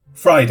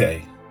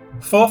Friday,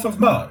 4th of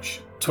March,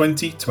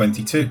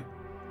 2022.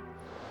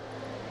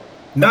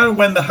 Now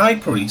when the high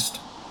priest,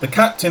 the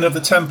captain of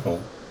the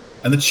temple,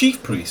 and the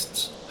chief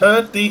priests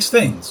heard these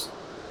things,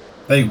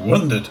 they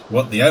wondered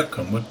what the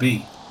outcome would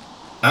be.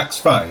 Acts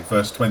 5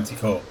 verse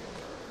 24.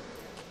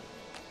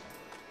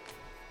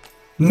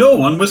 No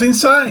one was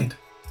inside.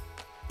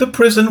 The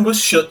prison was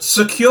shut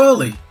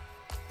securely.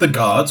 The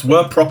guards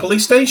were properly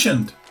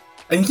stationed,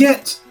 and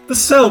yet the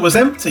cell was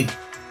empty.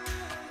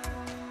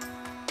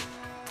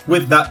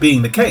 With that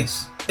being the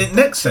case, it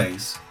next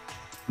says,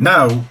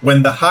 now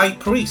when the high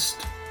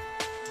priest.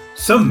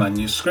 Some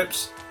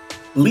manuscripts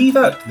leave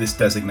out this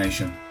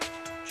designation.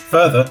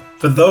 Further,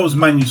 for those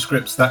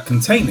manuscripts that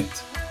contain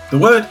it, the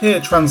word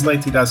here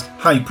translated as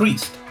high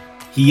priest,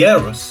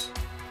 hieros,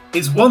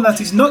 is one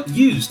that is not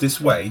used this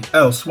way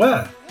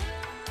elsewhere.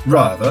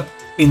 Rather,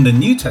 in the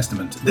New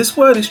Testament, this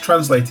word is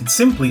translated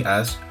simply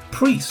as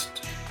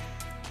priest.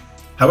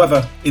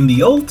 However, in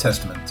the Old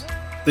Testament,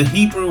 the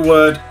Hebrew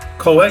word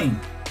kohen,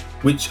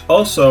 which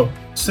also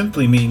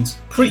simply means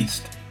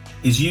priest,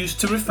 is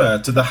used to refer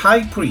to the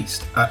high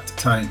priest at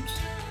times.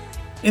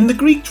 In the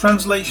Greek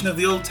translation of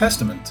the Old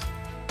Testament,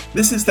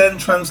 this is then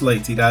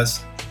translated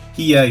as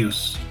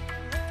hieros.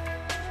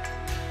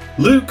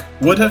 Luke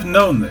would have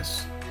known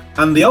this,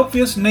 and the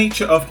obvious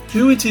nature of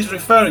who it is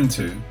referring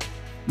to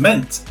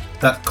meant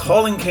that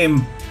calling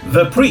him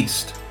the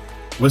priest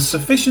was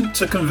sufficient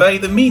to convey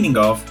the meaning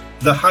of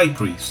the high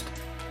priest.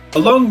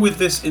 Along with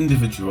this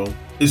individual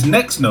is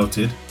next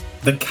noted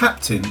the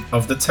captain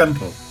of the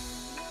temple.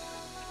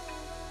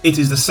 It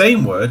is the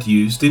same word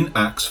used in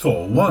Acts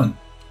 4:1.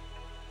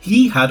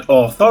 He had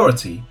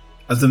authority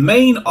as the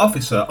main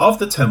officer of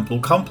the temple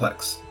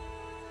complex,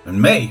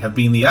 and may have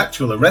been the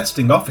actual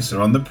arresting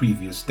officer on the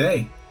previous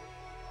day.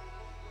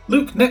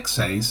 Luke next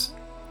says,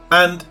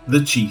 and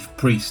the chief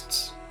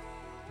priests.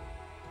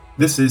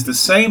 This is the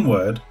same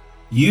word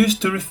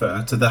used to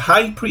refer to the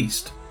high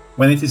priest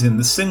when it is in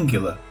the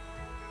singular.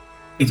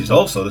 It is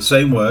also the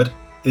same word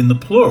in the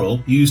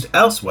plural used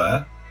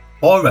elsewhere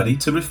already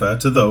to refer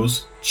to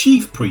those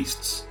chief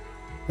priests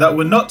that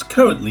were not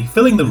currently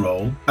filling the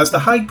role as the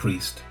high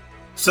priest,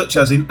 such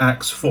as in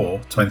Acts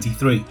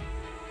 4:23.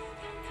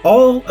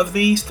 All of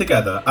these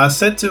together are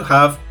said to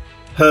have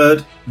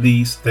heard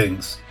these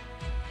things.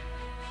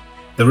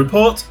 The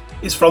report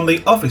is from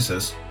the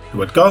officers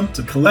who had gone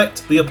to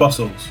collect the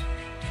apostles.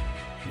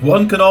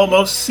 One can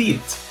almost see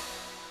it.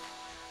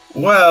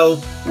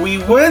 Well, we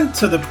went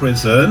to the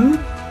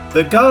prison.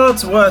 The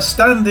guards were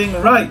standing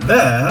right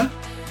there.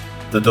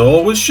 The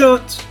door was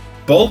shut,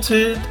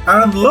 bolted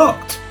and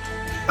locked,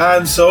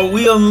 and so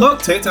we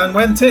unlocked it and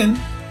went in,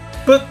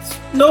 but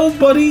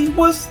nobody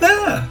was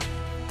there.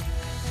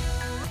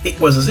 It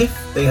was as if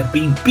they had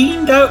been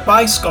beamed out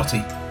by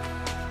Scotty.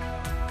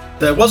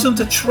 There wasn't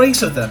a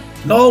trace of them,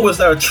 nor was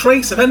there a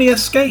trace of any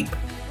escape.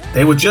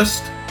 They were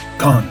just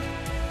gone.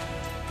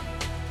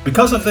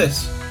 Because of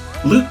this,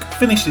 Luke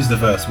finishes the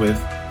verse with,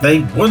 they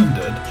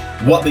wondered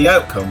what the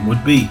outcome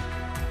would be.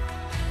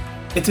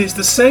 It is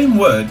the same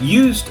word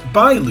used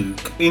by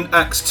Luke in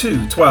Acts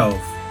 2:12,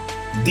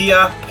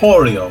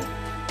 diaporio.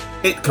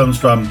 It comes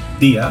from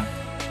dia,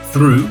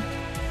 through,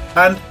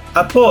 and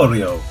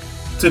aporio,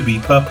 to be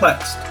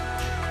perplexed.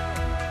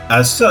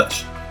 As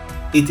such,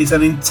 it is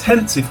an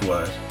intensive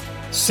word,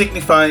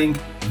 signifying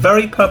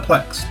very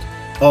perplexed,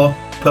 or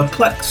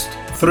perplexed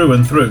through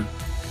and through.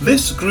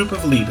 This group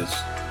of leaders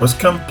was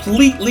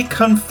completely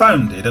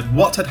confounded at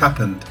what had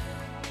happened,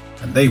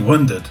 and they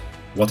wondered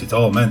what it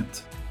all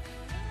meant.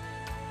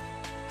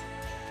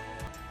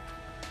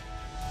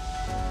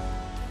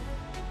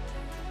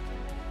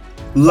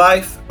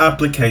 Life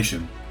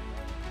application.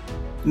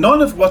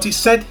 None of what is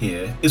said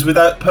here is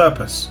without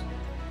purpose.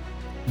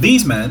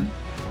 These men,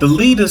 the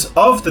leaders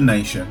of the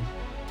nation,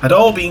 had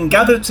all been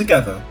gathered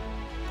together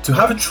to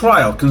have a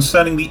trial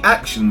concerning the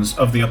actions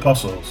of the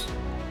apostles.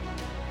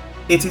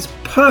 It is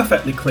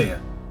perfectly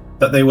clear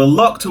that they were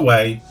locked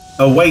away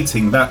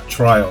awaiting that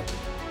trial,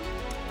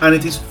 and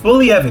it is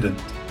fully evident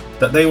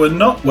that they were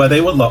not where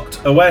they were locked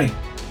away.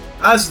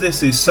 As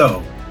this is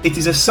so, it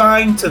is a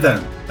sign to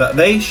them that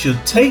they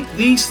should take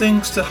these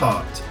things to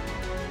heart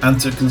and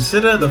to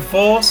consider the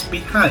force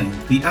behind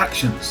the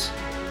actions.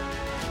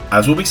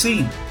 As will be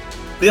seen,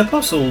 the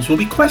apostles will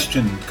be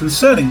questioned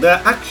concerning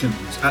their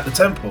actions at the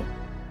temple,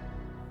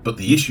 but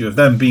the issue of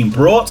them being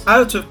brought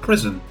out of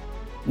prison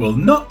will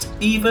not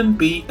even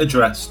be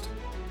addressed.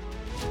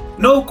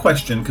 No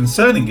question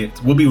concerning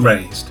it will be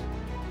raised,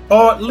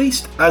 or at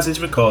least as is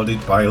recorded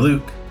by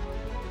Luke.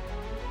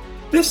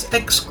 This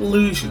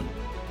exclusion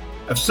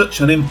of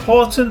such an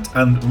important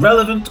and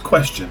relevant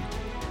question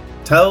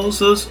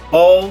tells us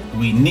all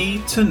we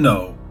need to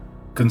know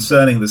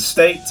concerning the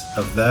state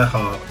of their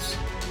hearts.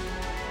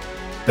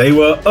 They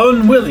were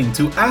unwilling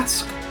to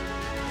ask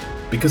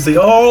because they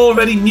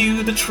already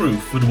knew the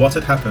truth with what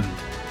had happened.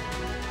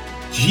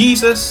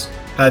 Jesus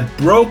had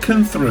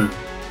broken through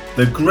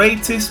the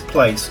greatest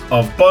place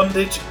of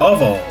bondage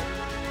of all,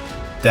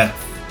 death.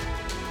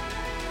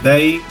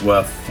 They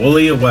were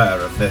fully aware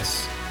of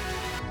this.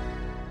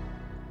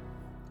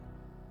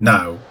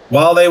 Now,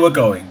 while they were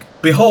going,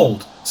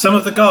 behold, some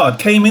of the guard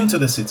came into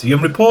the city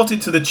and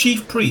reported to the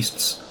chief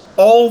priests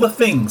all the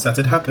things that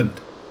had happened.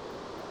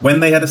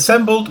 When they had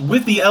assembled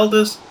with the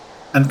elders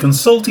and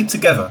consulted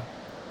together,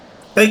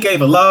 they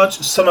gave a large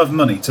sum of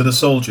money to the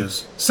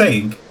soldiers,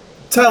 saying,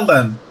 "Tell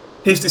them,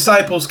 his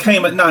disciples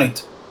came at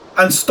night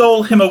and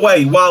stole him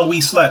away while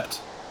we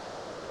slept.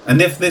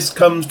 And if this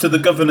comes to the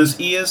governor's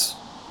ears,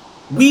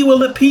 we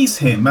will appease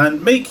him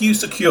and make you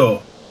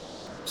secure."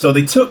 So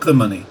they took the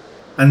money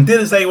and did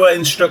as they were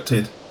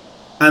instructed.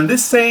 And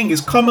this saying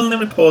is commonly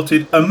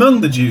reported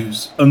among the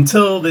Jews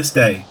until this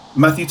day.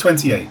 Matthew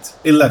 28,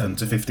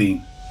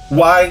 11-15.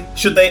 Why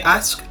should they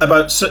ask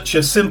about such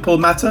a simple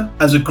matter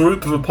as a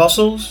group of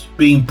apostles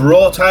being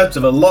brought out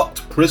of a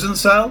locked prison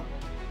cell,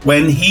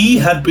 when he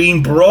had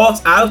been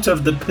brought out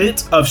of the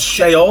pit of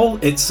Sheol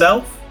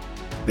itself?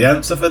 The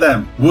answer for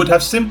them would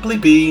have simply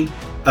been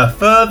a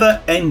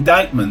further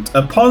indictment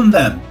upon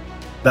them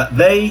that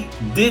they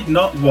did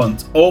not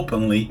want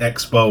openly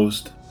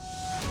exposed.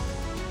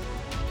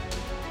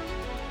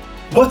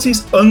 What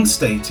is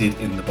unstated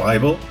in the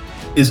Bible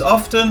is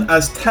often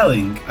as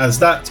telling as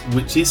that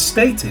which is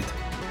stated.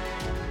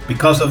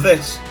 Because of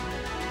this,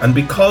 and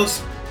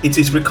because it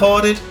is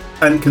recorded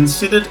and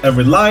considered a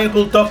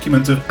reliable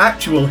document of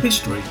actual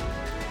history,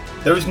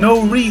 there is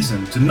no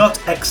reason to not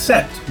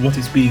accept what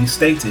is being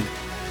stated.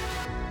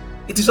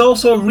 It is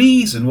also a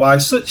reason why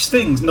such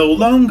things no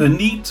longer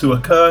need to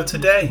occur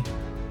today.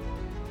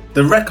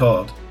 The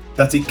record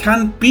that it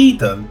can be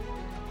done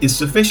is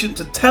sufficient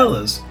to tell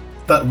us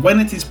that when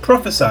it is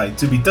prophesied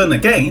to be done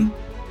again,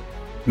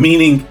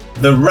 meaning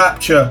the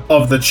rapture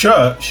of the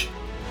church,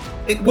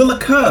 it will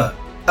occur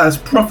as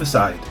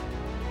prophesied.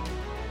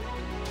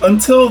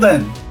 Until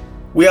then,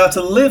 we are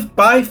to live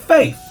by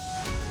faith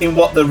in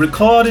what the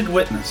recorded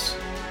witness,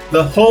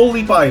 the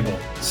Holy Bible,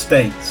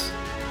 states.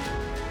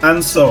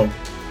 And so,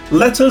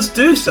 let us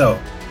do so.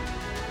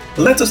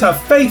 Let us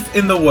have faith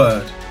in the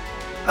Word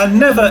and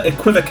never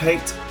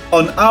equivocate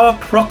on our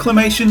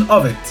proclamation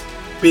of it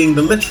being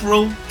the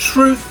literal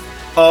truth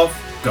of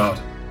God.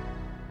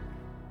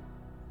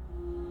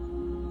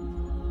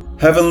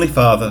 Heavenly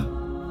Father,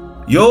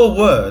 your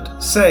word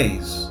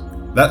says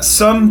that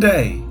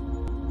someday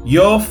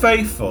your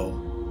faithful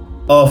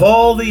of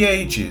all the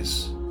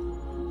ages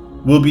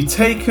will be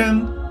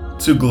taken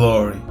to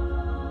glory.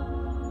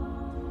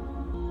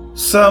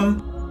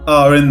 Some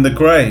are in the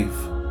grave.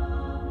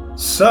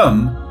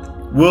 Some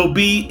will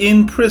be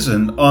in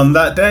prison on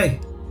that day.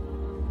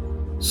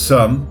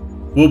 Some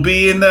will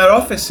be in their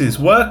offices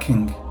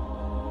working.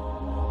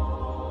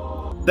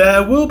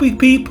 There will be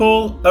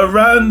people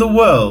around the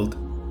world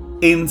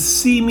in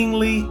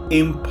seemingly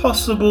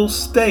impossible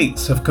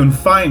states of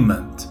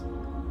confinement,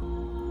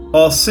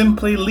 or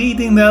simply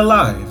leading their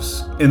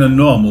lives in a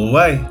normal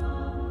way.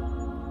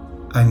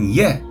 And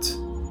yet,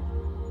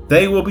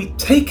 they will be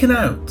taken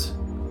out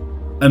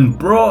and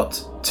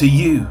brought to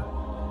you.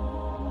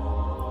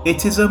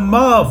 It is a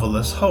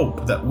marvelous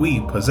hope that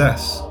we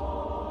possess.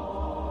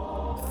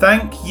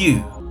 Thank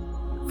you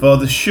for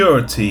the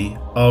surety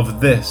of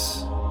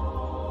this.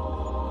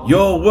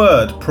 Your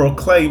word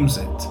proclaims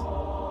it,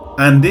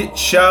 and it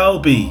shall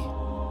be.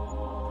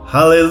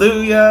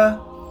 Hallelujah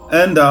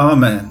and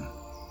Amen.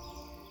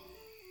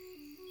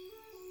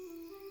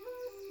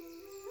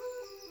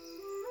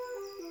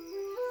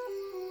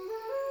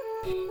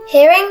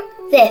 Hearing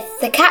this,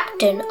 the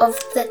captain of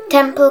the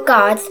temple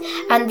guards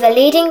and the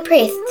leading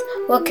priests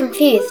were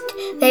confused.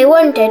 They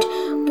wondered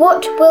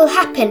what will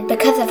happen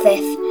because of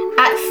this.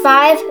 Acts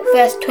 5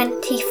 verse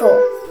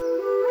 24.